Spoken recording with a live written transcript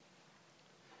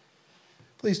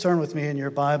Please turn with me in your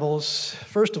Bibles,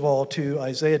 first of all, to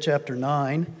Isaiah chapter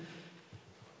 9.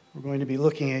 We're going to be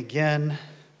looking again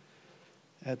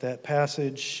at that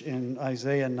passage in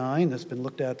Isaiah 9 that's been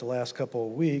looked at the last couple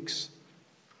of weeks.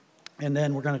 And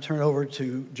then we're going to turn over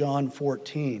to John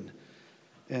 14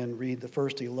 and read the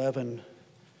first 11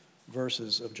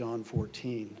 verses of John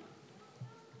 14.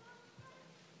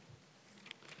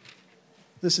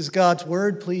 This is God's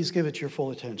word. Please give it your full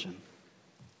attention.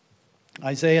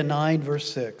 Isaiah 9,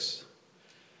 verse 6.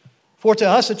 For to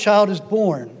us a child is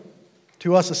born,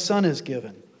 to us a son is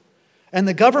given, and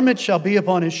the government shall be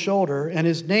upon his shoulder, and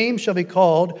his name shall be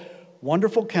called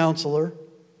Wonderful Counselor,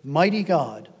 Mighty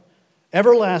God,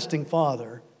 Everlasting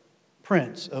Father,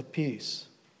 Prince of Peace.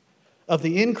 Of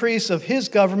the increase of his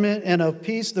government and of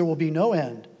peace there will be no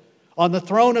end, on the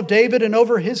throne of David and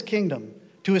over his kingdom,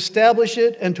 to establish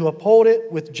it and to uphold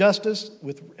it with justice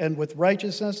and with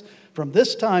righteousness from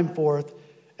this time forth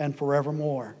and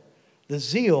forevermore. The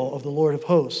zeal of the Lord of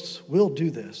hosts will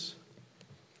do this.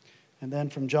 And then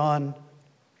from John,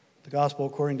 the Gospel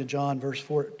according to John,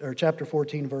 chapter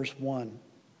 14, verse 1.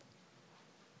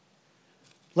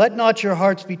 Let not your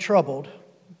hearts be troubled.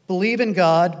 Believe in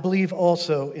God, believe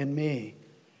also in me.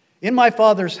 In my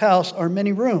Father's house are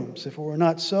many rooms. If it were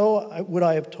not so, would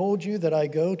I have told you that I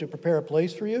go to prepare a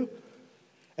place for you?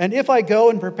 And if I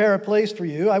go and prepare a place for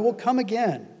you, I will come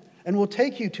again and will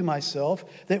take you to myself,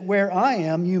 that where I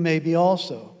am, you may be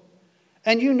also.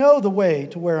 And you know the way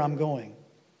to where I'm going.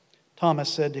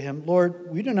 Thomas said to him, Lord,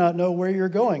 we do not know where you're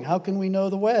going. How can we know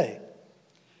the way?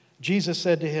 Jesus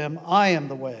said to him, I am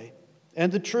the way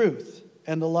and the truth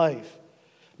and the life.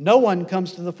 No one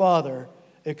comes to the Father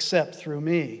except through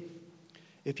me.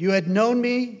 If you had known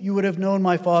me, you would have known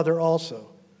my Father also.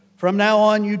 From now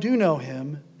on, you do know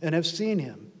him and have seen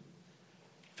him.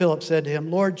 Philip said to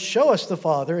him, Lord, show us the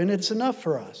Father, and it's enough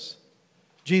for us.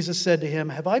 Jesus said to him,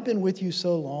 have I been with you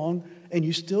so long, and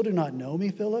you still do not know me,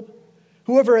 Philip?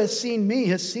 Whoever has seen me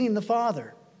has seen the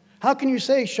Father. How can you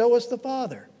say, show us the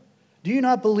Father? Do you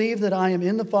not believe that I am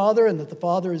in the Father and that the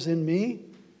Father is in me?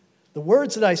 The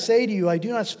words that I say to you, I do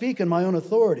not speak in my own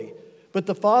authority, but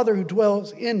the Father who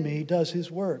dwells in me does his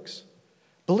works.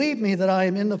 Believe me that I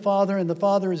am in the Father and the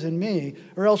Father is in me,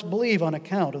 or else believe on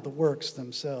account of the works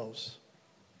themselves.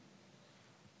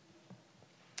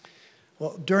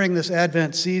 Well, during this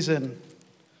Advent season,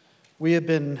 we have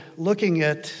been looking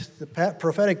at the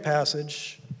prophetic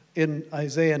passage in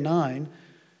Isaiah 9,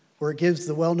 where it gives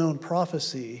the well-known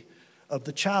prophecy of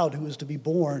the child who is to be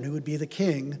born, who would be the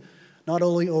king, not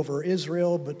only over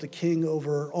Israel, but the king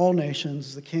over all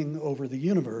nations, the king over the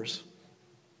universe.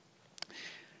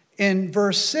 In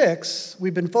verse 6,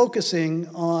 we've been focusing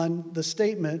on the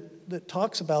statement that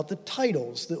talks about the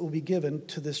titles that will be given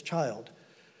to this child,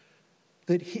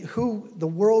 that who the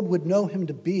world would know him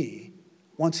to be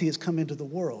once he has come into the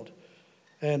world.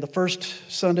 And the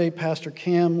first Sunday, Pastor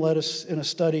Cam led us in a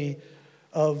study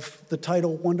of the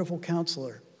title Wonderful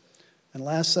Counselor. And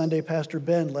last Sunday, Pastor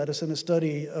Ben led us in a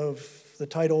study of the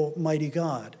title Mighty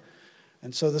God.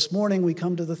 And so this morning we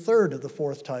come to the third of the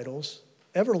fourth titles,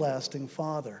 Everlasting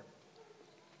Father.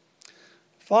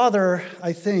 Father,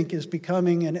 I think, is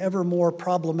becoming an ever more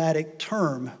problematic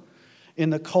term in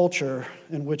the culture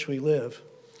in which we live.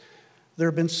 There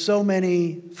have been so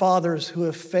many fathers who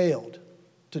have failed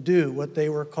to do what they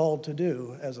were called to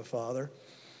do as a father.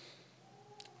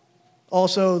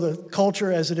 Also, the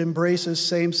culture as it embraces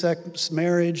same-sex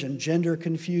marriage and gender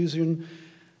confusion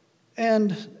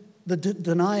and the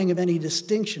denying of any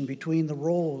distinction between the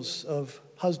roles of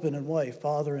husband and wife,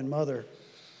 father and mother.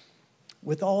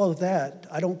 With all of that,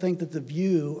 I don't think that the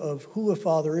view of who a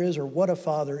father is or what a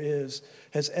father is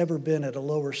has ever been at a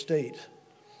lower state.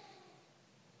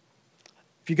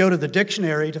 If you go to the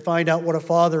dictionary to find out what a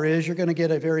father is, you're going to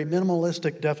get a very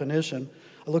minimalistic definition.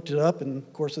 I looked it up, and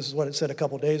of course, this is what it said a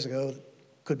couple days ago. It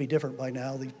could be different by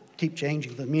now. They keep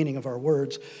changing the meaning of our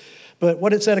words. But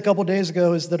what it said a couple days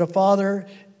ago is that a father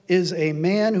is a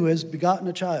man who has begotten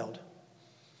a child.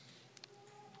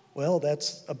 Well,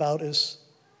 that's about as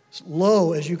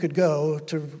low as you could go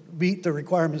to meet the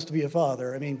requirements to be a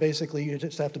father. I mean, basically, you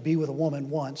just have to be with a woman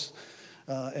once,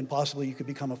 and possibly you could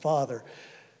become a father.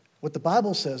 What the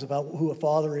Bible says about who a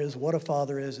father is, what a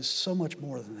father is so much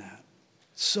more than that.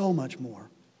 So much more.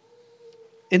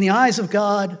 In the eyes of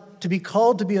God, to be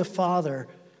called to be a father,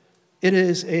 it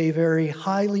is a very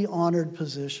highly honored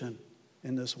position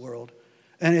in this world,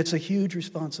 and it's a huge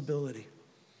responsibility.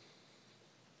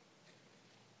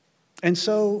 And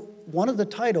so, one of the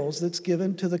titles that's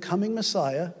given to the coming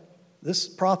Messiah, this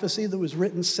prophecy that was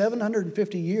written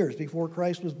 750 years before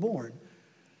Christ was born,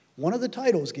 one of the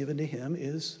titles given to him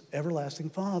is Everlasting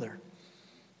Father.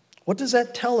 What does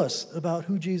that tell us about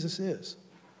who Jesus is?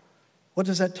 What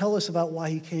does that tell us about why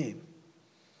he came?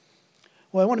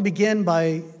 Well, I want to begin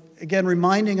by, again,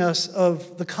 reminding us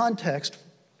of the context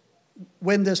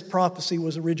when this prophecy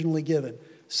was originally given.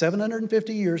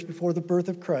 750 years before the birth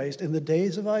of Christ, in the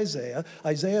days of Isaiah.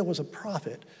 Isaiah was a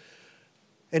prophet,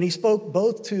 and he spoke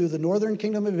both to the northern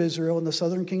kingdom of Israel and the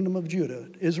southern kingdom of Judah.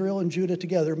 Israel and Judah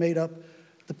together made up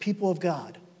the people of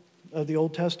God of the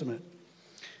Old Testament.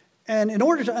 And in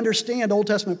order to understand Old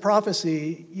Testament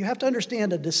prophecy, you have to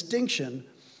understand a distinction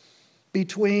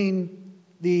between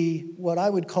what I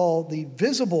would call the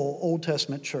visible Old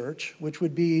Testament church, which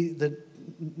would be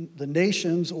the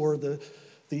nations or the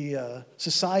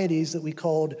societies that we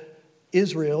called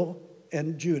Israel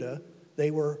and Judah.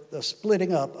 They were the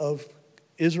splitting up of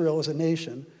Israel as a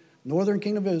nation, northern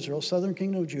kingdom of Israel, southern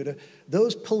kingdom of Judah.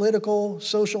 Those political,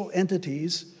 social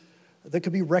entities that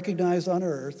could be recognized on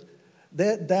earth,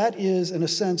 that is, in a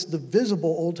sense, the visible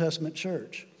Old Testament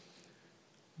church.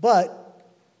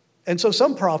 And so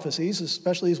some prophecies,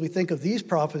 especially as we think of these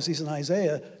prophecies in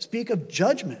Isaiah, speak of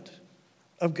judgment,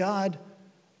 of God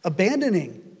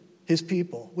abandoning his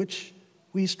people, which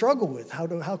we struggle with.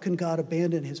 How can God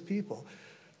abandon his people?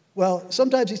 Well,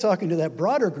 sometimes he's talking to that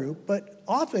broader group, but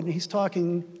often he's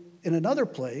talking in another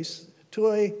place to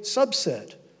a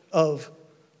subset of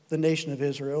the nation of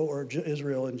Israel, or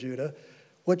Israel and Judah,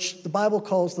 which the Bible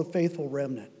calls the faithful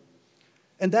remnant.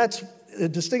 And that's a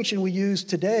distinction we use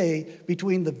today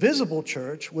between the visible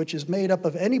church, which is made up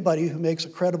of anybody who makes a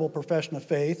credible profession of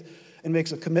faith and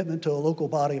makes a commitment to a local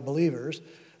body of believers.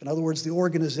 In other words, the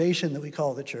organization that we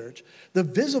call the church, the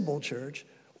visible church,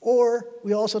 or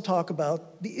we also talk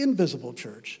about the invisible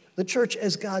church, the church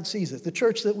as God sees it, the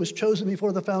church that was chosen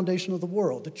before the foundation of the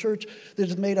world, the church that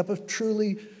is made up of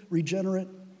truly regenerate,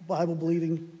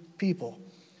 Bible-believing people.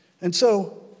 And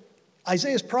so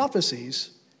Isaiah's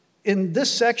prophecies in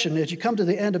this section, as you come to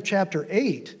the end of chapter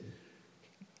 8,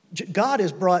 God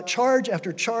has brought charge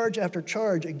after charge after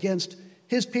charge against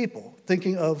his people,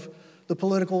 thinking of the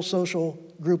political, social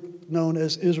group known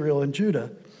as Israel and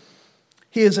Judah.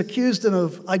 He has accused them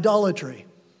of idolatry.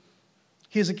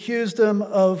 He has accused them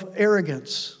of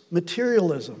arrogance,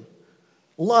 materialism,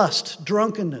 lust,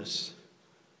 drunkenness,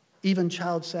 even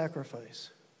child sacrifice.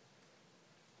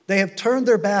 They have turned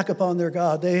their back upon their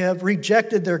God. They have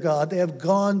rejected their God. They have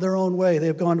gone their own way. They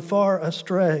have gone far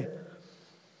astray.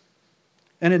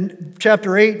 And in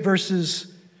chapter 8, verse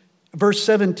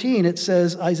 17, it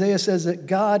says, Isaiah says that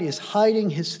God is hiding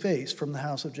his face from the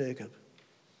house of Jacob.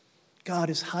 God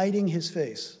is hiding his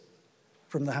face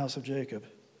from the house of Jacob.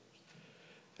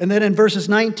 And then in verses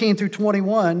 19 through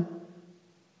 21,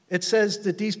 it says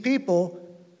that these people,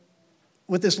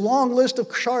 with this long list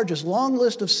of charges, long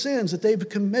list of sins that they've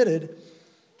committed,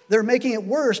 they're making it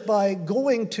worse by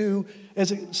going to,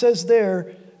 as it says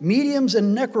there, mediums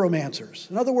and necromancers.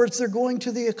 In other words, they're going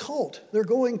to the occult. They're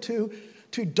going to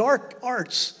dark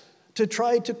arts to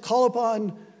try to call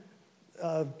upon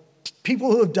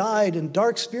people who have died and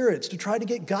dark spirits to try to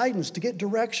get guidance, to get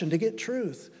direction, to get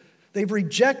truth. They've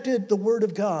rejected the word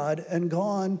of God and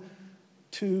gone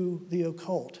to the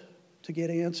occult to get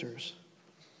answers.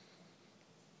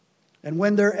 And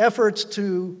when their efforts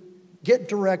to get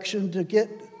direction, to get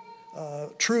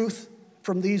truth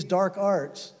from these dark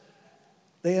arts,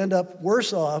 they end up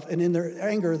worse off, and in their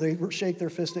anger, they shake their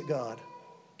fist at God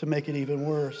to make it even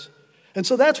worse. And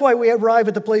so that's why we arrive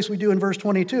at the place we do in verse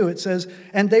 22. It says,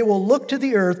 "And they will look to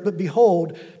the earth, but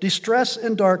behold, distress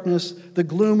and darkness, the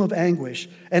gloom of anguish,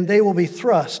 and they will be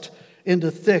thrust into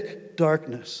thick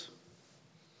darkness."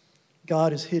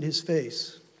 God has hid his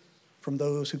face from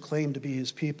those who claim to be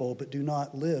his people but do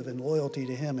not live in loyalty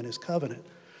to him and his covenant.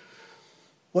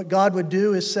 What God would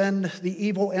do is send the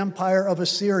evil empire of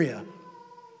Assyria.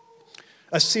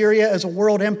 Assyria, as a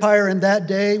world empire in that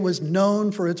day, was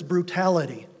known for its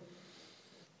brutality,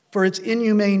 for its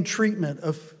inhumane treatment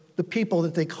of the people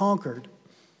that they conquered.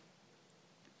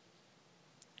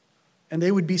 And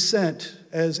they would be sent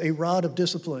as a rod of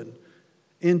discipline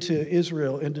into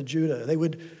Israel, into Judah. They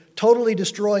would totally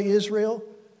destroy Israel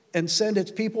and send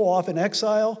its people off in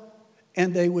exile,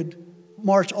 and they would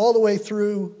march all the way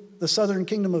through the southern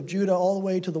kingdom of Judah, all the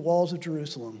way to the walls of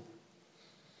Jerusalem.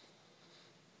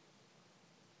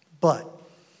 But,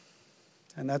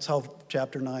 and that's how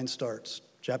chapter 9 starts.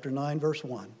 Chapter 9, verse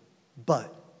 1.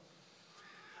 But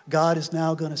God is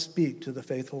now going to speak to the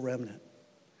faithful remnant.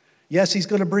 Yes, he's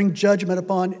going to bring judgment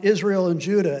upon Israel and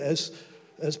Judah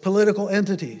as political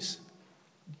entities.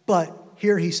 But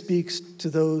here he speaks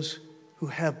to those who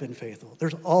have been faithful.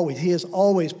 He has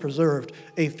always preserved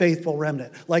a faithful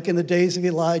remnant. Like in the days of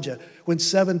Elijah, when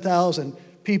 7,000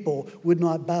 people would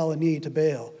not bow a knee to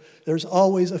Baal. there's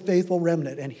always a faithful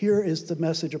remnant. And here is the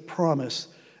message of promise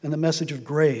and the message of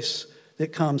grace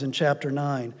that comes in chapter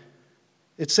 9.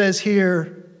 It says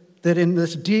here that in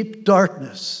this deep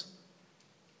darkness,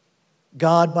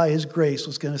 God, by his grace,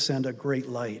 was going to send a great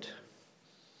light.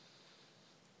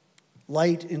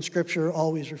 Light in Scripture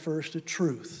always refers to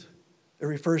truth. It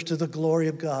refers to the glory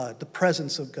of God, the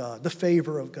presence of God, the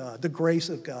favor of God, the grace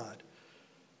of God.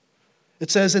 It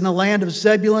says in the land of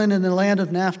Zebulun and the land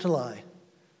of Naphtali.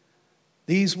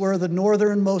 These were the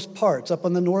northernmost parts, up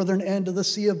on the northern end of the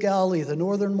Sea of Galilee, the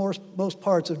northernmost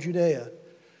parts of Judea.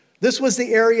 This was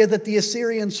the area that the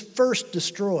Assyrians first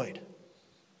destroyed.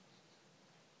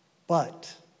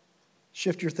 But,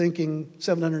 shift your thinking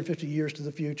 750 years to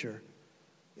the future.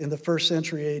 In the 1st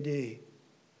century A.D.,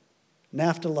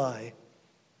 Naphtali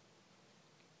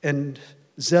and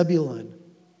Zebulun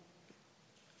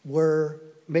were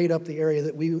made up the area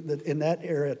that in that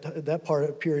area,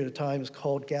 that period of time is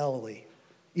called Galilee.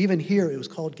 Even here, it was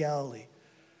called Galilee.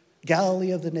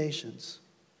 Galilee of the nations.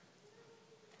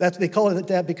 They called it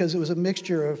that because it was a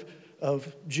mixture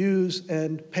of Jews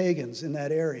and pagans in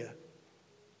that area.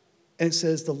 And it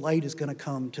says the light is going to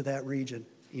come to that region.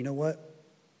 You know what?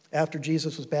 After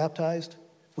Jesus was baptized,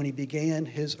 when he began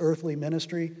his earthly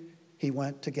ministry, he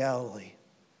went to Galilee.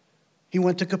 He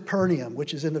went to Capernaum,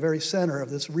 which is in the very center of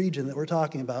this region that we're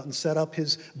talking about, and set up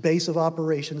his base of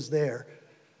operations there.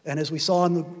 And as we saw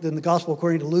in the Gospel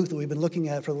according to Luke that we've been looking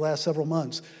at for the last several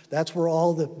months, that's where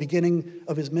all the beginning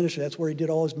of his ministry, that's where he did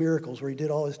all his miracles, where he did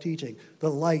all his teaching. The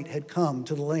light had come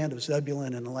to the land of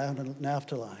Zebulun and the land of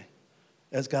Naphtali,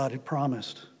 as God had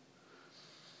promised.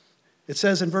 It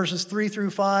says in verses 3 through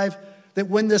 5 that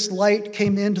when this light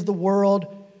came into the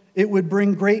world, it would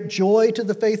bring great joy to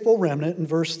the faithful remnant, in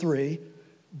verse 3,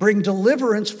 bring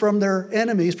deliverance from their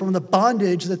enemies, from the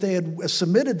bondage that they had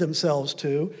submitted themselves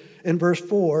to, in verse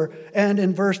 4. And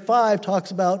in verse 5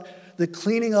 talks about the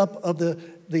cleaning up of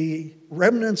the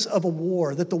remnants of a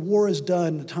war, that the war is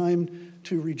done, the time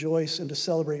to rejoice and to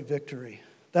celebrate victory.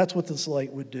 That's what this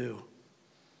light would do.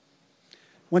 I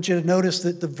want you to notice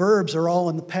that the verbs are all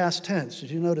in the past tense.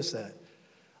 Did you notice that?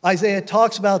 Isaiah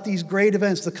talks about these great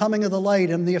events, the coming of the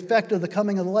light and the effect of the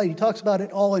coming of the light. He talks about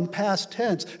it all in past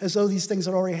tense, as though these things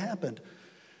had already happened.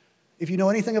 If you know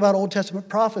anything about Old Testament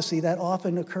prophecy, that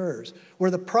often occurs, where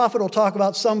the prophet will talk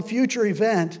about some future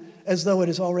event as though it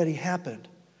has already happened.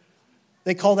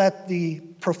 They call that the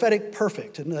prophetic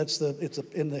perfect, and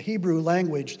in the Hebrew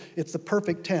language, it's the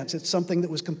perfect tense. It's something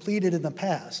that was completed in the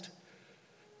past.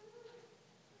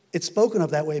 It's spoken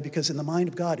of that way because in the mind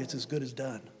of God, it's as good as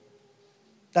done.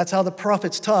 That's how the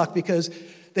prophets talk, because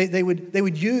they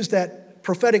would use that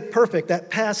prophetic perfect, that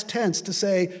past tense, to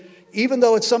say, even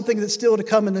though it's something that's still to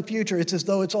come in the future, it's as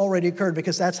though it's already occurred,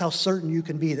 because that's how certain you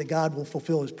can be that God will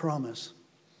fulfill his promise.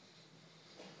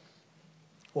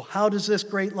 Well, how does this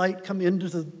great light come into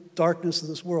the darkness of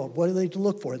this world? What are they to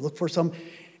look for? They look for some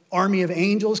army of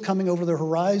angels coming over the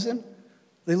horizon?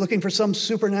 Are they looking for some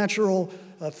supernatural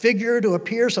figure to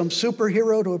appear, some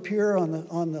superhero to appear on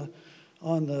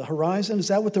the horizon? Is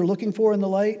that what they're looking for in the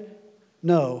light?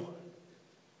 No.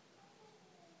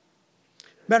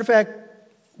 Matter of fact,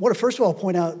 I want to first of all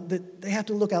point out that they have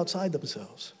to look outside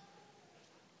themselves.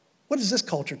 What does this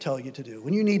culture tell you to do?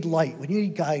 When you need light, when you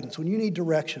need guidance, when you need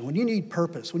direction, when you need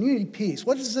purpose, when you need peace,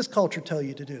 what does this culture tell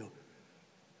you to do?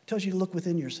 It tells you to look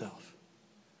within yourself.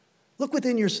 Look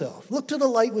within yourself. Look to the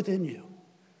light within you.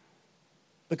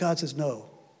 But God says, no,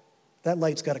 that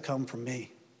light's got to come from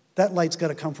me. That light's got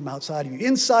to come from outside of you.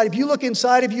 Inside, if you look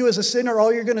inside of you as a sinner,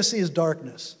 all you're going to see is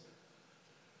darkness.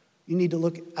 You need to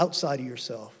look outside of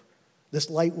yourself. This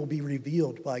light will be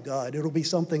revealed by God. It'll be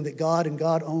something that God and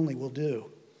God only will do.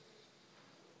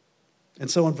 And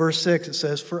so in verse 6 it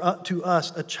says, to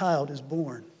us a child is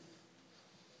born.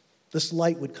 This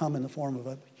light would come in the form of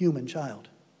a human child.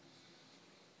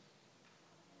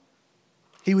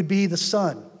 He would be the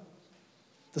son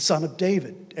of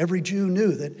David. Every Jew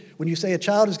knew that when you say a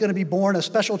child is going to be born, a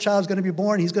special child is going to be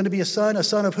born, he's going to be a son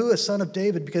of who? A son of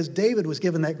David, because David was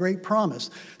given that great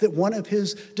promise that one of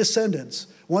his descendants,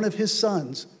 one of his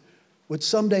sons, would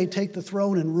someday take the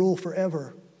throne and rule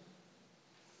forever.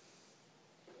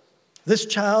 This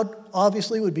child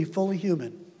obviously would be fully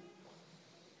human.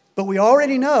 But we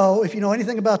already know, if you know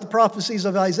anything about the prophecies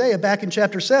of Isaiah, back in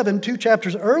chapter 7, 2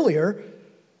 chapters earlier,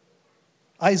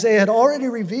 Isaiah had already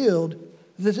revealed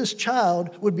that this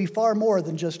child would be far more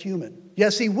than just human.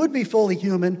 Yes, he would be fully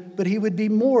human, but he would be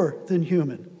more than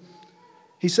human.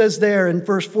 He says there in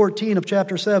verse 14 of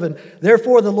chapter 7,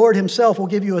 therefore the Lord himself will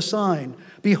give you a sign.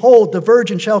 Behold, the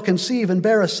virgin shall conceive and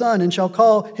bear a son and shall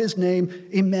call his name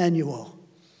Emmanuel.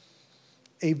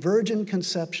 A virgin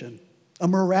conception, a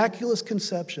miraculous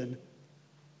conception,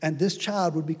 and this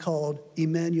child would be called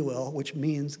Emmanuel, which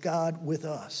means God with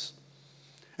us.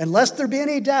 And lest there be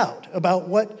any doubt about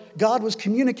what God was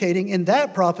communicating in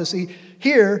that prophecy,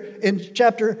 here in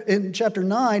chapter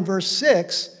 9, verse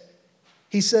 6,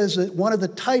 he says that one of the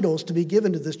titles to be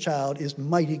given to this child is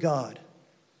Mighty God.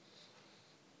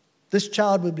 This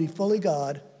child would be fully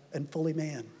God and fully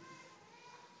man.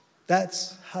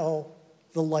 That's how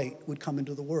the light would come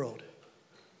into the world.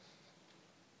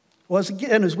 Well,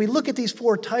 again, as we look at these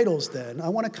four titles then, I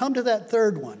want to come to that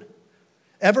third one,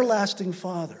 Everlasting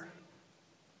Father.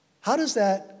 How does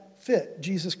that fit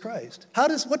Jesus Christ?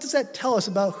 What does that tell us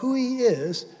about who he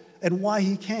is and why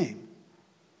he came?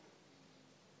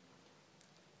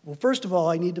 Well, first of all,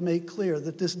 I need to make clear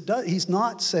that he's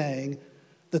not saying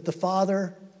that the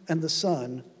Father and the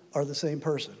Son are the same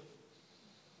person.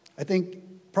 I think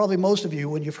probably most of you,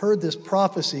 when you've heard this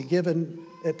prophecy given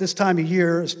at this time of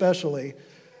year especially,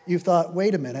 you've thought,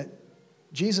 wait a minute,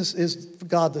 Jesus is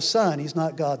God the Son, he's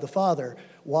not God the Father.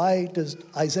 Why does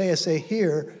Isaiah say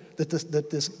here that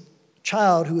this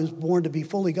child who is born to be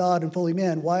fully God and fully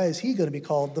man, why is he going to be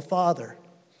called the Father?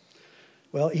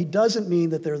 Well, he doesn't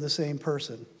mean that they're the same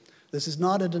person. This is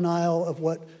not a denial of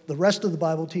what the rest of the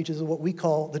Bible teaches of what we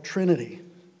call the Trinity.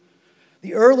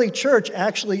 The early church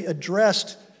actually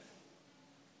addressed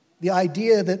the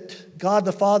idea that God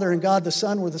the Father and God the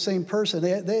Son were the same person.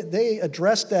 They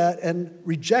addressed that and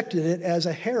rejected it as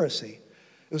a heresy.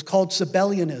 It was called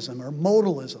Sabellianism or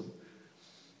modalism.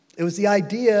 It was the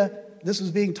idea, this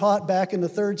was being taught back in the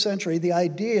 3rd century, the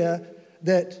idea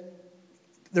that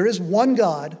there is one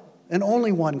God and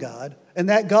only one God, and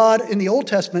that God in the Old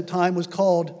Testament time was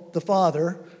called the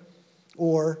Father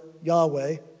or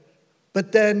Yahweh,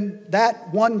 but then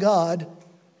that one God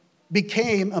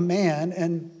became a man,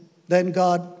 and then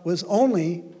God was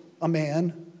only a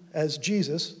man as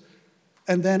Jesus.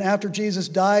 And then after Jesus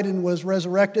died and was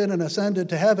resurrected and ascended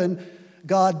to heaven,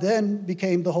 God then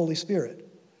became the Holy Spirit.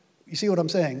 You see what I'm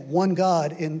saying? One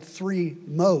God in 3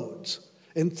 modes,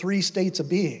 in 3 states of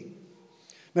being.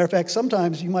 Matter of fact,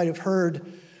 sometimes you might have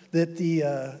heard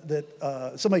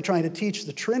that somebody trying to teach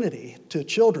the Trinity to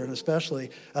children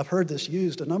especially, I've heard this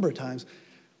used a number of times.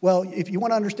 Well, if you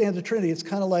want to understand the Trinity, it's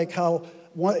kind of like how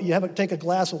you take a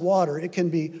glass of water. It can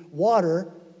be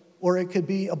water, or it could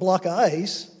be a block of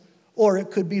ice, or it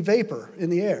could be vapor in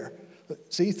the air.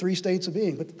 See, 3 states of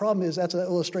being. But the problem is that's an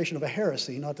illustration of a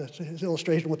heresy, not the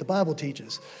illustration of what the Bible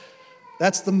teaches.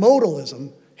 That's the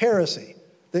modalism heresy,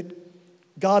 that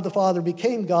God the Father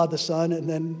became God the Son, and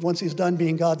then once he's done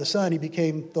being God the Son, he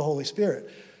became the Holy Spirit.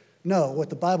 No, what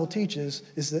the Bible teaches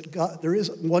is that there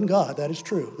is one God. That is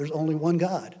true. There's only one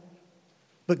God.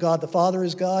 But God the Father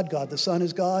is God, God the Son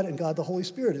is God, and God the Holy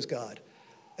Spirit is God.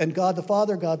 And God the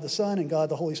Father, God the Son, and God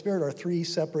the Holy Spirit are 3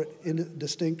 separate,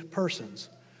 distinct persons.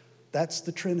 That's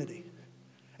the Trinity.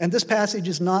 And this passage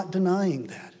is not denying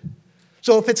that.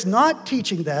 So if it's not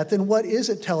teaching that, then what is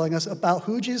it telling us about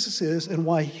who Jesus is and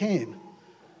why he came?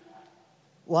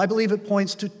 Well, I believe it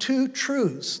points to 2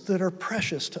 truths that are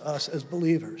precious to us as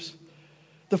believers.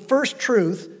 The first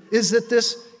truth is that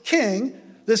this king,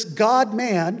 this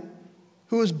God-man,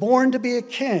 who was born to be a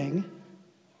king,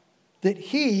 that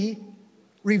he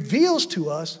reveals to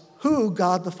us who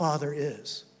God the Father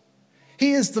is.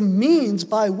 He is the means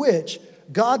by which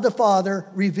God the Father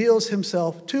reveals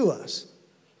himself to us.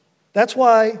 That's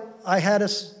why I had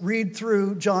us read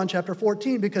through John chapter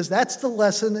 14, because that's the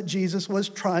lesson that Jesus was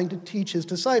trying to teach his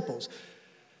disciples.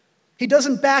 He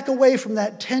doesn't back away from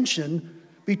that tension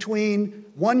between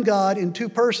one God in 2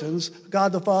 persons,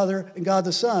 God the Father and God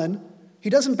the Son. He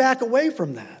doesn't back away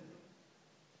from that.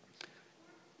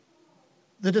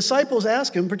 The disciples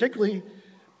ask him, particularly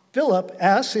Philip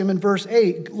asks him in verse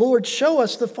 8, Lord, show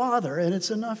us the Father, and it's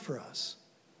enough for us.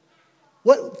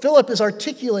 What Philip is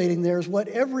articulating there is what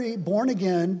every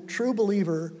born-again, true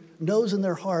believer knows in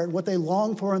their heart, what they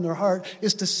long for in their heart,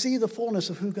 is to see the fullness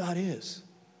of who God is,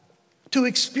 to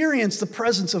experience the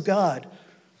presence of God,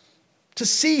 to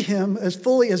see him as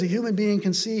fully as a human being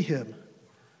can see him.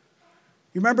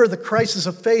 You remember the crisis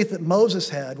of faith that Moses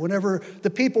had whenever the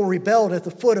people rebelled at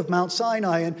the foot of Mount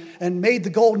Sinai and made the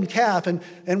golden calf and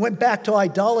went back to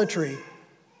idolatry.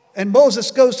 And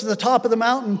Moses goes to the top of the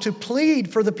mountain to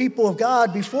plead for the people of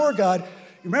God before God.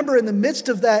 You remember in the midst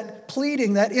of that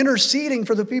pleading, that interceding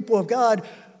for the people of God,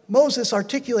 Moses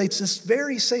articulates this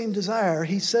very same desire.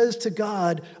 He says to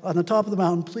God on the top of the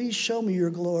mountain, please show me your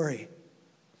glory.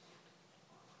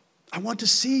 I want to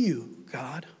see you,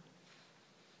 God.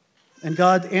 And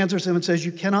God answers him and says,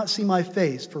 you cannot see my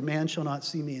face, for man shall not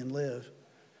see me and live.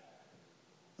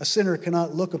 A sinner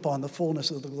cannot look upon the fullness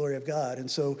of the glory of God. And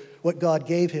so what God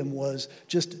gave him was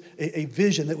just a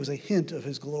vision that was a hint of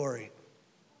his glory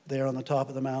there on the top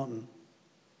of the mountain.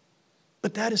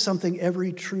 But that is something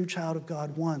every true child of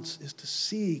God wants, is to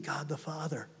see God the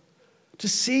Father, to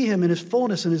see him in his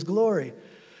fullness and his glory,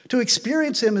 to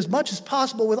experience him as much as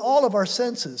possible with all of our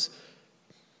senses.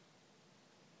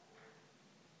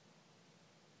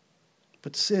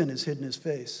 But sin has hidden his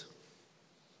face.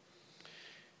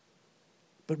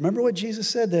 But remember what Jesus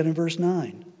said then in verse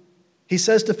 9. He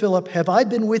says to Philip, "Have I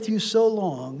been with you so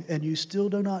long, and you still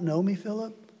do not know me,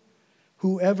 Philip?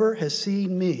 Whoever has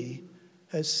seen me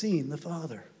has seen the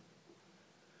Father."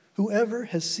 Whoever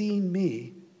has seen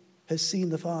me has seen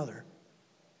the Father.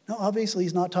 Now, obviously,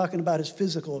 he's not talking about his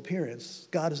physical appearance.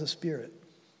 God is a spirit.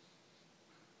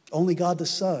 Only God the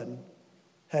Son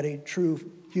had a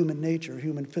true human nature,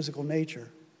 human physical nature.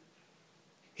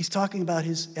 He's talking about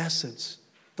his essence,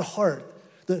 the heart,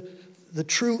 the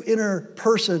true inner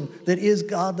person that is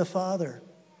God the Father.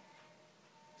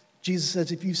 Jesus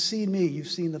says, if you've seen me, you've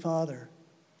seen the Father.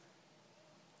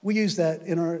 We use that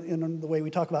in the way we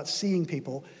talk about seeing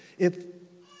people.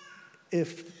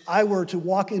 If I were to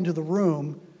walk into the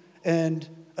room and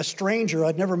a stranger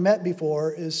I'd never met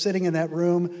before is sitting in that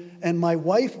room and my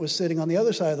wife was sitting on the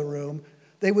other side of the room,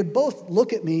 they would both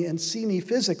look at me and see me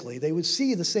physically. They would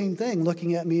see the same thing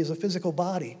looking at me as a physical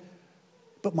body.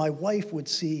 But my wife would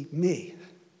see me.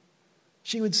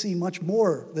 She would see much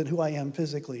more than who I am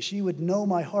physically. She would know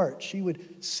my heart. She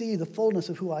would see the fullness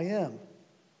of who I am.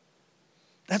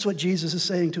 That's what Jesus is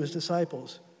saying to his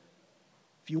disciples.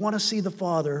 If you want to see the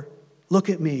Father, look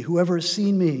at me. Whoever has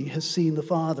seen me has seen the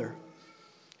Father.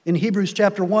 In Hebrews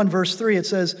chapter 1, verse 3, it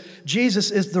says, Jesus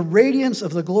is the radiance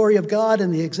of the glory of God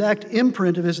and the exact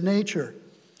imprint of his nature.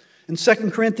 In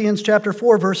 2 Corinthians chapter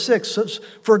 4, verse 6,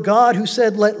 for God who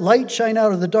said, let light shine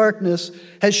out of the darkness,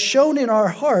 has shone in our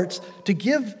hearts to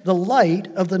give the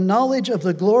light of the knowledge of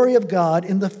the glory of God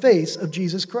in the face of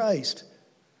Jesus Christ.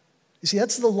 You see,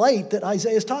 that's the light that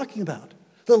Isaiah is talking about.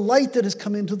 The light that has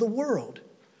come into the world.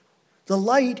 The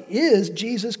light is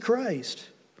Jesus Christ,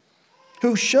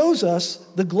 who shows us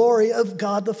the glory of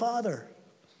God the Father.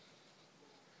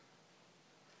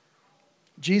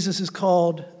 Jesus is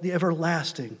called the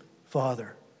everlasting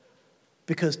Father,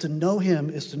 because to know him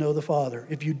is to know the Father.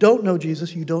 If you don't know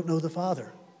Jesus, you don't know the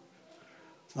Father.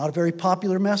 It's not a very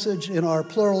popular message in our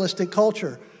pluralistic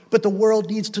culture, but the world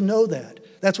needs to know that.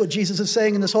 That's what Jesus is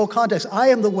saying in this whole context. I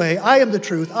am the way, I am the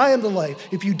truth, I am the light.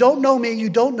 If you don't know me, you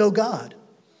don't know God.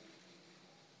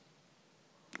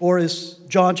 Or as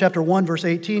John chapter 1, verse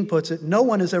 18 puts it, no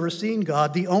one has ever seen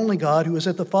God, the only God who is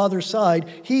at the Father's side.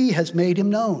 He has made him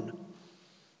known.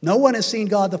 No one has seen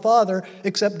God the Father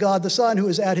except God the Son who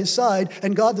is at his side.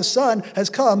 And God the Son has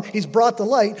come. He's brought the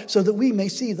light so that we may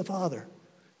see the Father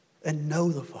and know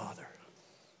the Father.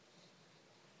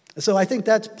 So I think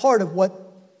that's part of what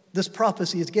this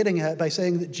prophecy is getting at by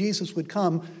saying that Jesus would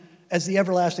come as the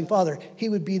everlasting Father. He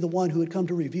would be the one who would come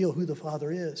to reveal who the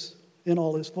Father is in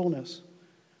all his fullness.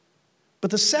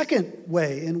 But the second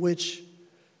way in which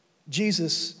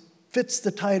Jesus fits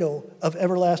the title of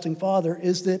everlasting Father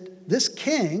is that this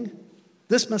King,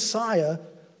 this Messiah,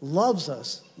 loves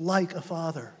us like a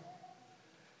father.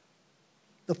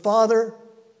 The Father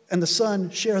and the Son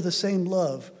share the same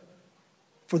love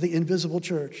for the invisible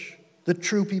church, the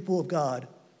true people of God,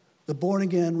 the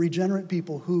born-again, regenerate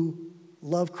people who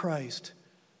love Christ.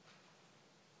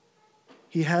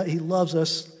 He loves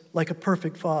us like a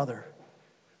perfect father.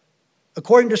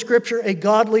 According to Scripture, a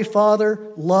godly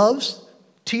father loves,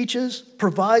 teaches,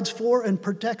 provides for, and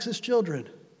protects his children.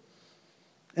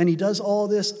 And he does all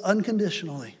this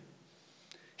unconditionally.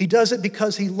 He does it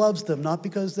because he loves them, not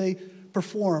because they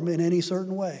perform in any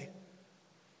certain way.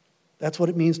 That's what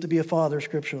it means to be a father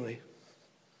scripturally.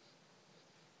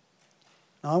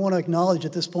 Now, I want to acknowledge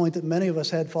at this point that many of us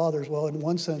had fathers, well, in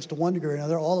one sense, to one degree or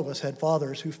another, all of us had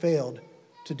fathers who failed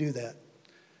to do that,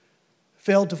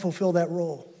 failed to fulfill that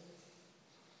role.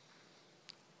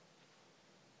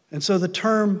 And so the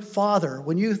term father,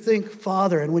 when you think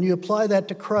father and when you apply that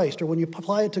to Christ or when you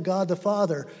apply it to God the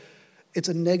Father, it's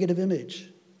a negative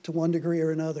image to one degree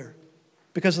or another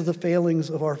because of the failings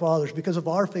of our fathers, because of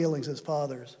our failings as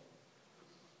fathers.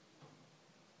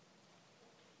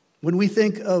 When we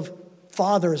think of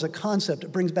father as a concept,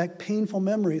 it brings back painful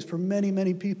memories for many,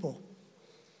 many people.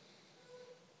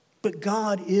 But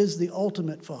God is the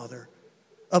ultimate father,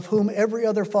 of whom every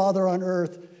other father on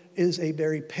earth is a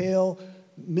very pale,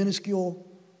 minuscule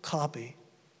copy.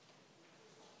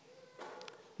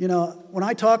 You know, when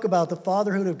I talk about the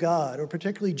fatherhood of God, or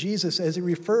particularly Jesus, as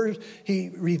he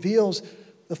reveals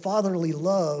the fatherly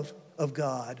love of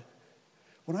God,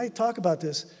 When I talk about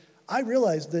this, I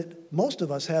realize that most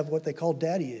of us have what they call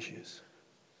daddy issues.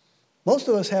 Most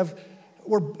of us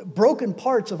we're broken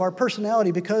parts of our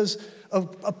personality because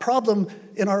of a problem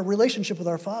in our relationship with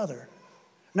our Father.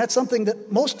 And that's something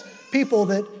that most people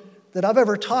that I've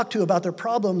ever talked to about their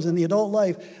problems in the adult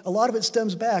life, a lot of it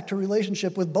stems back to a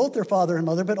relationship with both their father and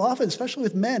mother, but often, especially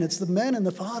with men, it's the men and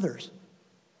the fathers.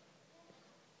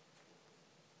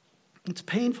 It's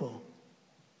painful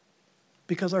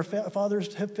because our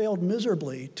fathers have failed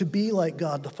miserably to be like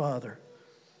God the Father.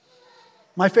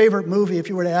 My favorite movie, if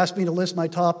you were to ask me to list my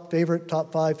top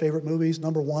 5 favorite movies,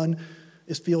 number 1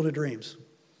 is Field of Dreams.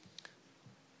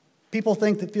 People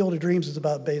think that Field of Dreams is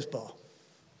about baseball.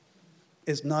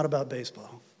 It's not about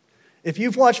baseball. If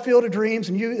you've watched Field of Dreams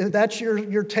and that's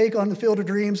your take on the Field of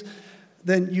Dreams,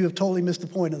 then you have totally missed the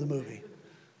point of the movie.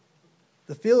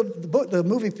 The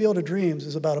movie Field of Dreams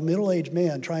is about a middle-aged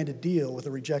man trying to deal with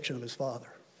the rejection of his father.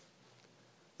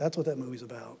 That's what that movie's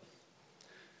about.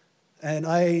 And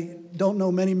I don't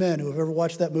know many men who have ever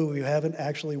watched that movie who haven't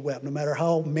actually wept, no matter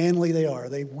how manly they are.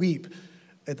 They weep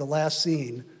at the last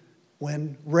scene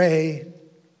when Ray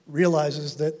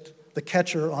realizes that the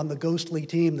catcher on the ghostly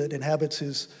team that inhabits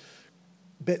his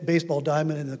baseball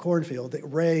diamond in the cornfield,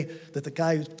 that the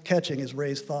guy who's catching is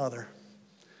Ray's father.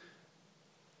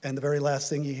 And the very last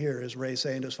thing you hear is Ray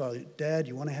saying to his father, "Dad,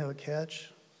 you want to have a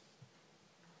catch?"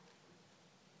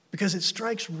 Because it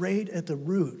strikes right at the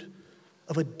root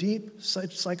of a deep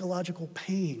psychological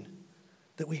pain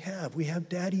that we have. We have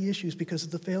daddy issues because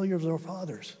of the failure of our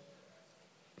fathers.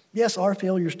 Yes, our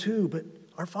failures too, but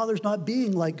our father's not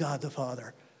being like God the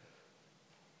Father.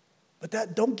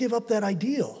 But don't give up that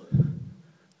ideal.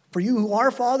 For you who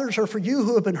are fathers, or for you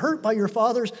who have been hurt by your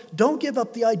fathers, don't give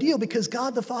up the ideal, because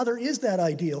God the Father is that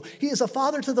ideal. He is a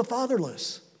father to the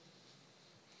fatherless.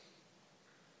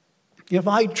 If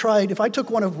I took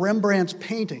one of Rembrandt's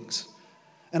paintings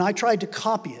and I tried to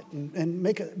copy it and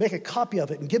make a copy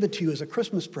of it and give it to you as a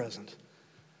Christmas present,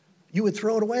 you would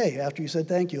throw it away after you said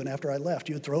thank you, and after I left,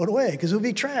 you would throw it away because it would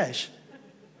be trash.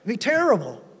 It would be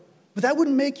terrible. But that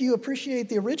wouldn't make you appreciate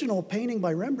the original painting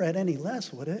by Rembrandt any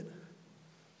less, would it?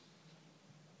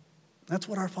 That's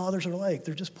what our fathers are like.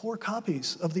 They're just poor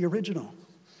copies of the original.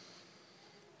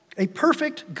 A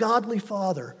perfect, godly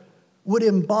father would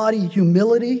embody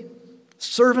humility,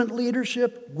 servant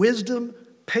leadership, wisdom,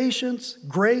 patience,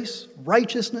 grace,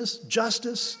 righteousness,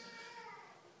 justice.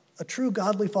 A true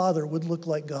godly father would look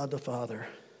like God the Father.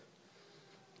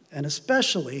 And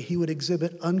especially, he would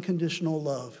exhibit unconditional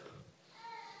love.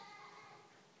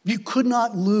 You could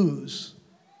not lose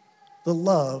the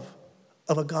love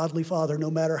of a godly father,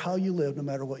 no matter how you lived, no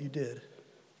matter what you did.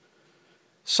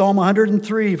 Psalm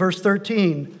 103, verse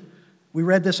 13, we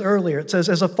read this earlier. It says,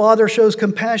 "As a father shows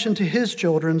compassion to his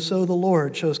children, so the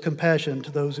Lord shows compassion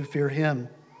to those who fear him."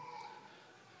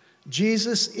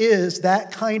 Jesus is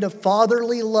that kind of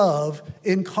fatherly love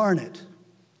incarnate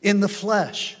in the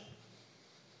flesh.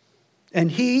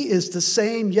 And he is the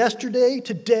same yesterday,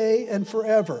 today, and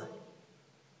forever.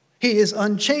 He is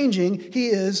unchanging. He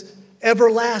is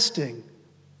everlasting.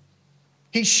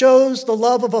 He shows the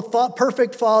love of a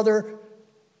perfect father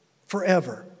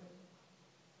forever.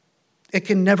 It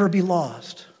can never be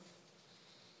lost.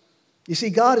 You see,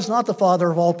 God is not the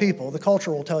father of all people. The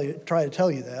culture will try to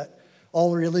tell you that.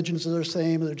 All religions are the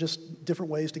same. They're just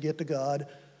different ways to get to God.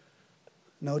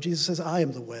 No, Jesus says, "I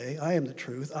am the way. I am the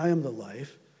truth. I am the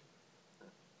life."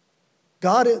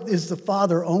 God is the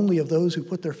father only of those who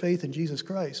put their faith in Jesus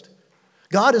Christ.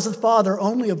 God is the father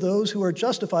only of those who are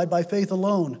justified by faith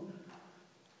alone.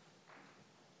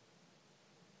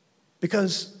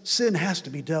 Because sin has to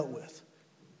be dealt with.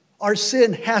 Our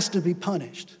sin has to be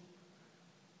punished.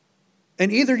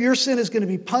 And either your sin is going to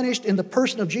be punished in the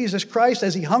person of Jesus Christ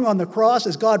as he hung on the cross,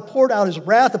 as God poured out his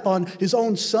wrath upon his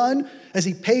own son, as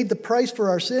he paid the price for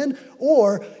our sin,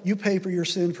 or you pay for your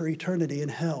sin for eternity in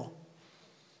hell.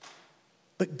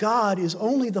 But God is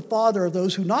only the father of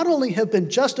those who not only have been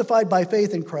justified by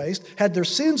faith in Christ, had their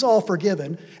sins all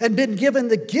forgiven, and been given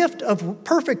the gift of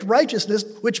perfect righteousness,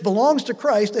 which belongs to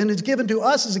Christ and is given to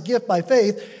us as a gift by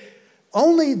faith.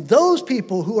 Only those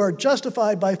people who are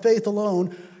justified by faith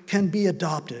alone can be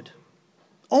adopted.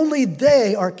 Only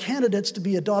they are candidates to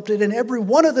be adopted, and every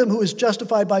one of them who is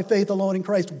justified by faith alone in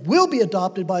Christ will be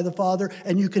adopted by the Father,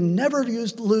 and you can never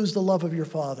lose the love of your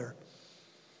Father.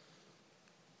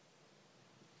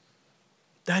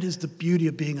 That is the beauty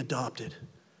of being adopted.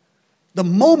 The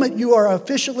moment you are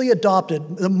officially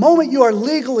adopted, the moment you are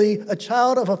legally a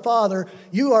child of a father,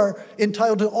 you are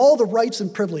entitled to all the rights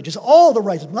and privileges, all the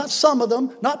rights, not some of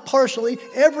them, not partially,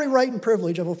 every right and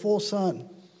privilege of a full son.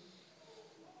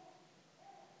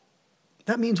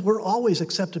 That means we're always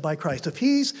accepted by Christ. If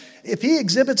he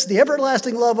exhibits the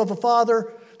everlasting love of a father,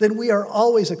 then we are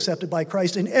always accepted by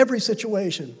Christ in every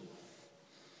situation.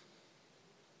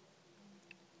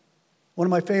 One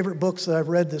of my favorite books that I've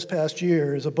read this past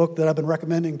year is a book that I've been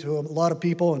recommending to a lot of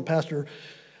people, and Pastor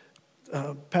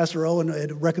Owen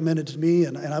had recommended to me,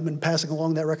 and I've been passing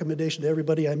along that recommendation to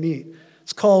everybody I meet.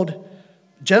 It's called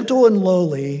Gentle and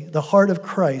Lowly, The Heart of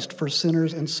Christ for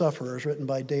Sinners and Sufferers, written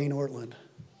by Dane Ortland.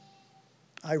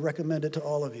 I recommend it to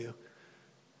all of you.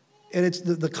 And it's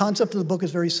the concept of the book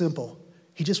is very simple.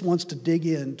 He just wants to dig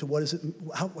into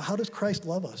how does Christ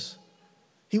love us?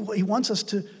 He wants us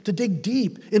to dig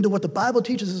deep into what the Bible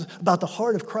teaches us about the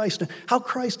heart of Christ and how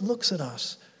Christ looks at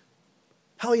us,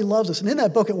 how he loves us. And in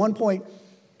that book, at one point,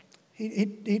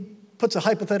 he puts a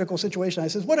hypothetical situation. He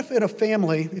says, what if in a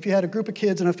family, if you had a group of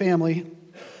kids in a family,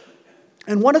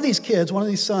 and one of these kids, one of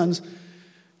these sons,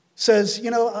 says,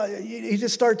 he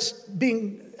just starts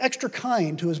being extra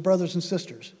kind to his brothers and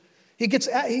sisters.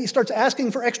 He starts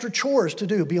asking for extra chores to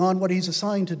do beyond what he's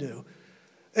assigned to do.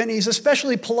 And he's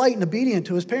especially polite and obedient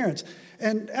to his parents.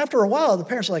 And after a while, the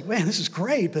parents are like, man, this is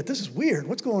great, but this is weird.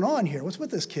 What's going on here? What's with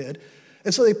this kid?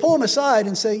 And so they pull him aside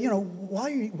and say,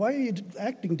 why are you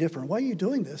acting different? Why are you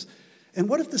doing this? And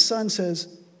what if the son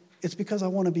says, it's because I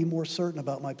want to be more certain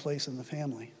about my place in the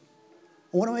family.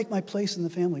 I want to make my place in the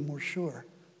family more sure.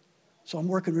 So I'm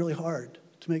working really hard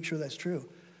to make sure that's true.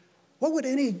 What would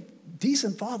any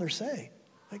decent father say?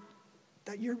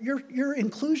 That your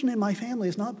inclusion in my family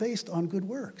is not based on good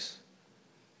works.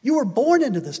 You were born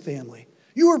into this family.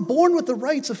 You were born with the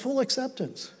rights of full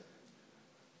acceptance.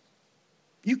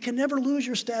 You can never lose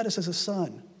your status as a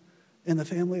son in the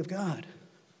family of God.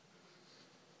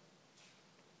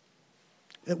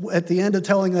 At the end of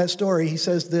telling that story, he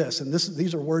says this, and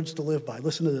these are words to live by.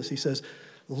 Listen to this. He says,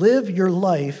 live your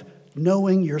life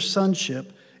knowing your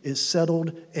sonship is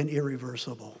settled and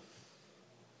irreversible.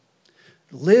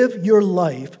 Live your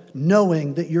life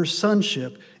knowing that your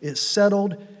sonship is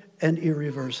settled and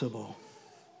irreversible.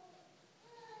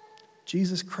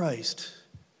 Jesus Christ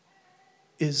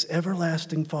is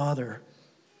everlasting Father.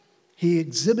 He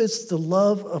exhibits the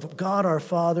love of God our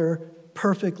Father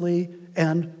perfectly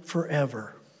and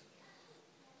forever.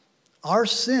 Our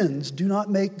sins do not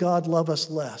make God love us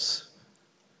less,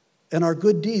 and our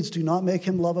good deeds do not make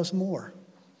him love us more.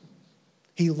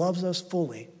 He loves us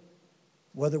fully,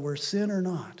 whether we're sin or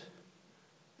not,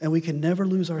 and we can never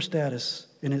lose our status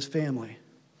in his family.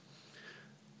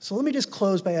 So let me just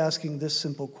close by asking this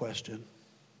simple question.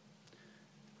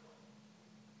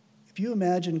 If you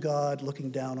imagine God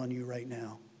looking down on you right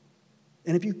now,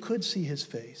 and if you could see his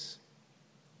face,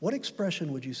 what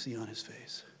expression would you see on his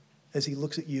face as he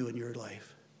looks at you in your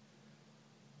life?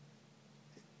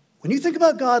 When you think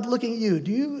about God looking at you,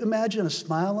 do you imagine a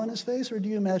smile on his face or do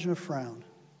you imagine a frown?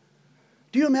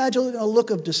 Do you imagine a look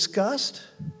of disgust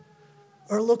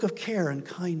or a look of care and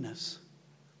kindness?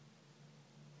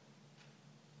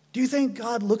 Do you think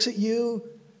God looks at you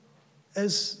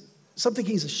as something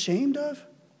he's ashamed of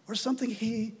or something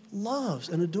he loves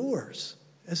and adores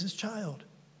as his child?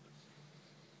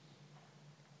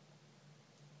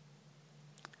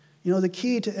 The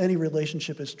key to any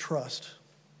relationship is trust.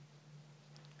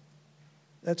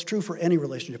 That's true for any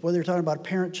relationship, whether you're talking about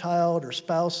parent-child or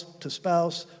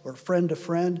spouse-to-spouse or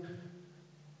friend-to-friend.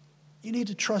 You need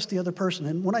to trust the other person.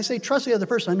 And when I say trust the other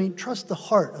person, I mean trust the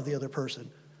heart of the other person.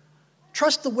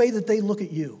 Trust the way that they look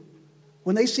at you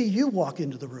when they see you walk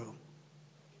into the room.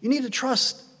 You need to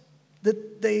trust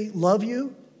that they love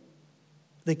you,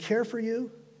 they care for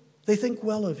you, they think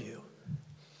well of you.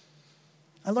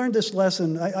 I learned this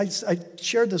lesson. I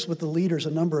shared this with the leaders a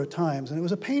number of times, and it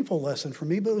was a painful lesson for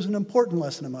me, but it was an important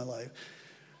lesson in my life.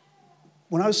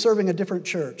 When I was serving a different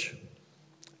church,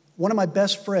 one of my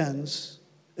best friends,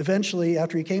 eventually,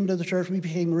 after he came to the church, we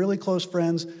became really close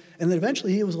friends, and then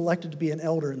eventually he was elected to be an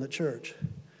elder in the church.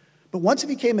 But once he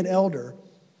became an elder,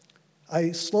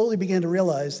 I slowly began to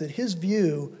realize that his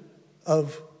view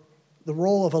of the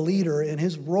role of a leader and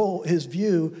his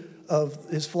view of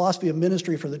his philosophy of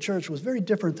ministry for the church was very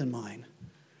different than mine.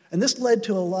 And this led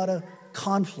to a lot of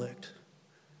conflict,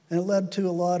 and it led to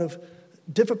a lot of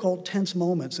difficult, tense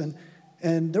moments.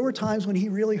 And there were times when he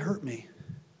really hurt me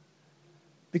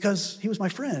because he was my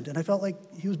friend, and I felt like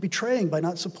he was betraying by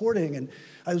not supporting, and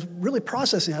I was really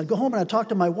processing. I'd go home and I'd talk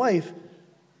to my wife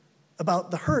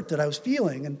about the hurt that I was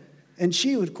feeling, and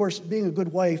she, of course, being a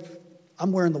good wife,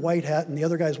 I'm wearing the white hat and the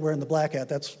other guy's wearing the black hat.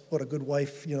 That's what a good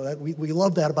wife, we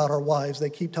love that about our wives.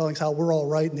 They keep telling us how we're all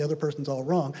right and the other person's all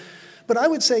wrong. But I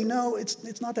would say, no,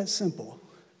 it's not that simple.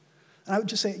 And I would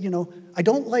just say, I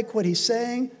don't like what he's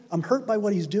saying. I'm hurt by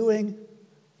what he's doing,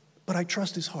 but I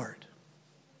trust his heart.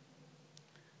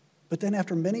 But then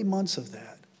after many months of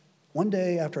that, one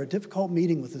day after a difficult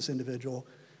meeting with this individual,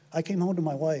 I came home to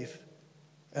my wife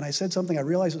and I said something I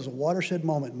realized was a watershed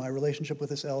moment in my relationship with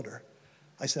this elder.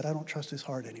 I said, I don't trust his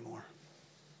heart anymore.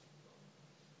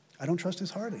 I don't trust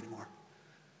his heart anymore.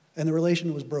 And the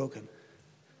relation was broken.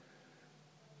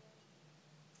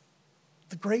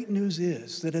 The great news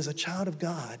is that as a child of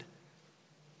God,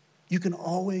 you can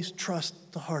always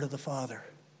trust the heart of the Father.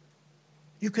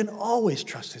 You can always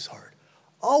trust his heart.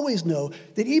 Always know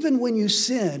that even when you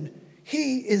sin,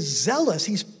 he is zealous.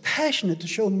 He's passionate to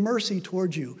show mercy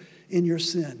towards you in your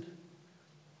sin.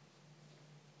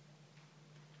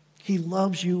 He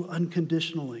loves you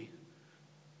unconditionally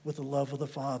with the love of the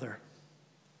Father.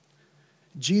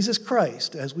 Jesus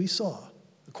Christ, as we saw,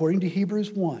 according to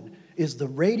Hebrews 1, is the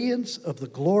radiance of the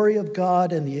glory of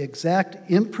God and the exact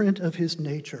imprint of his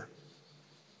nature.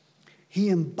 He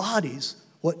embodies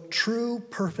what true,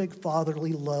 perfect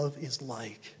fatherly love is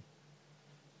like.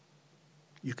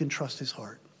 You can trust his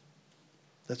heart.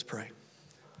 Let's pray.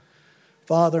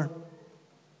 Father,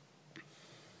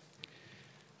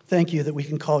 thank you that we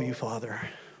can call you Father.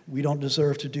 We don't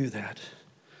deserve to do that.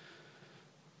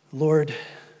 Lord,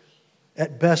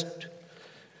 at best,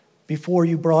 before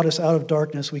you brought us out of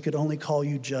darkness, we could only call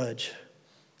you Judge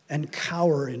and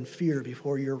cower in fear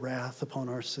before your wrath upon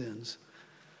our sins.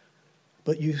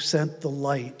 But you sent the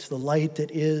light that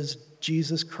is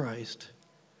Jesus Christ.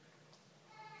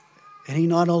 And he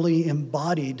not only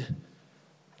embodied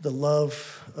the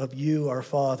love of you, our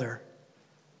Father,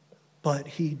 but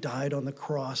he died on the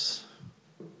cross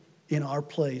in our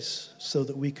place so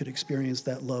that we could experience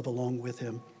that love along with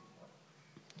him.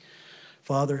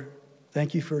 Father,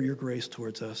 thank you for your grace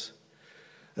towards us.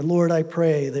 And Lord, I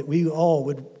pray that we all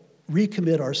would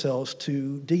recommit ourselves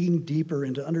to digging deeper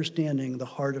into understanding the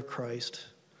heart of Christ,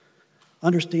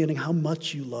 understanding how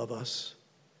much you love us,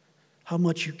 how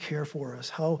much you care for us,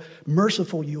 how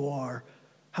merciful you are,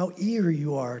 how eager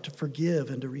you are to forgive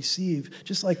and to receive.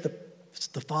 Just like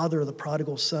the father of the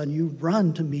prodigal son, you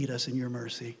run to meet us in your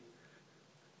mercy.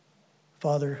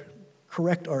 Father,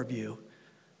 correct our view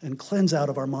and cleanse out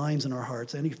of our minds and our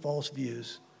hearts any false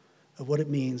views of what it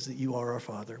means that you are our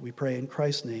Father. We pray in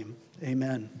Christ's name,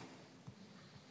 amen.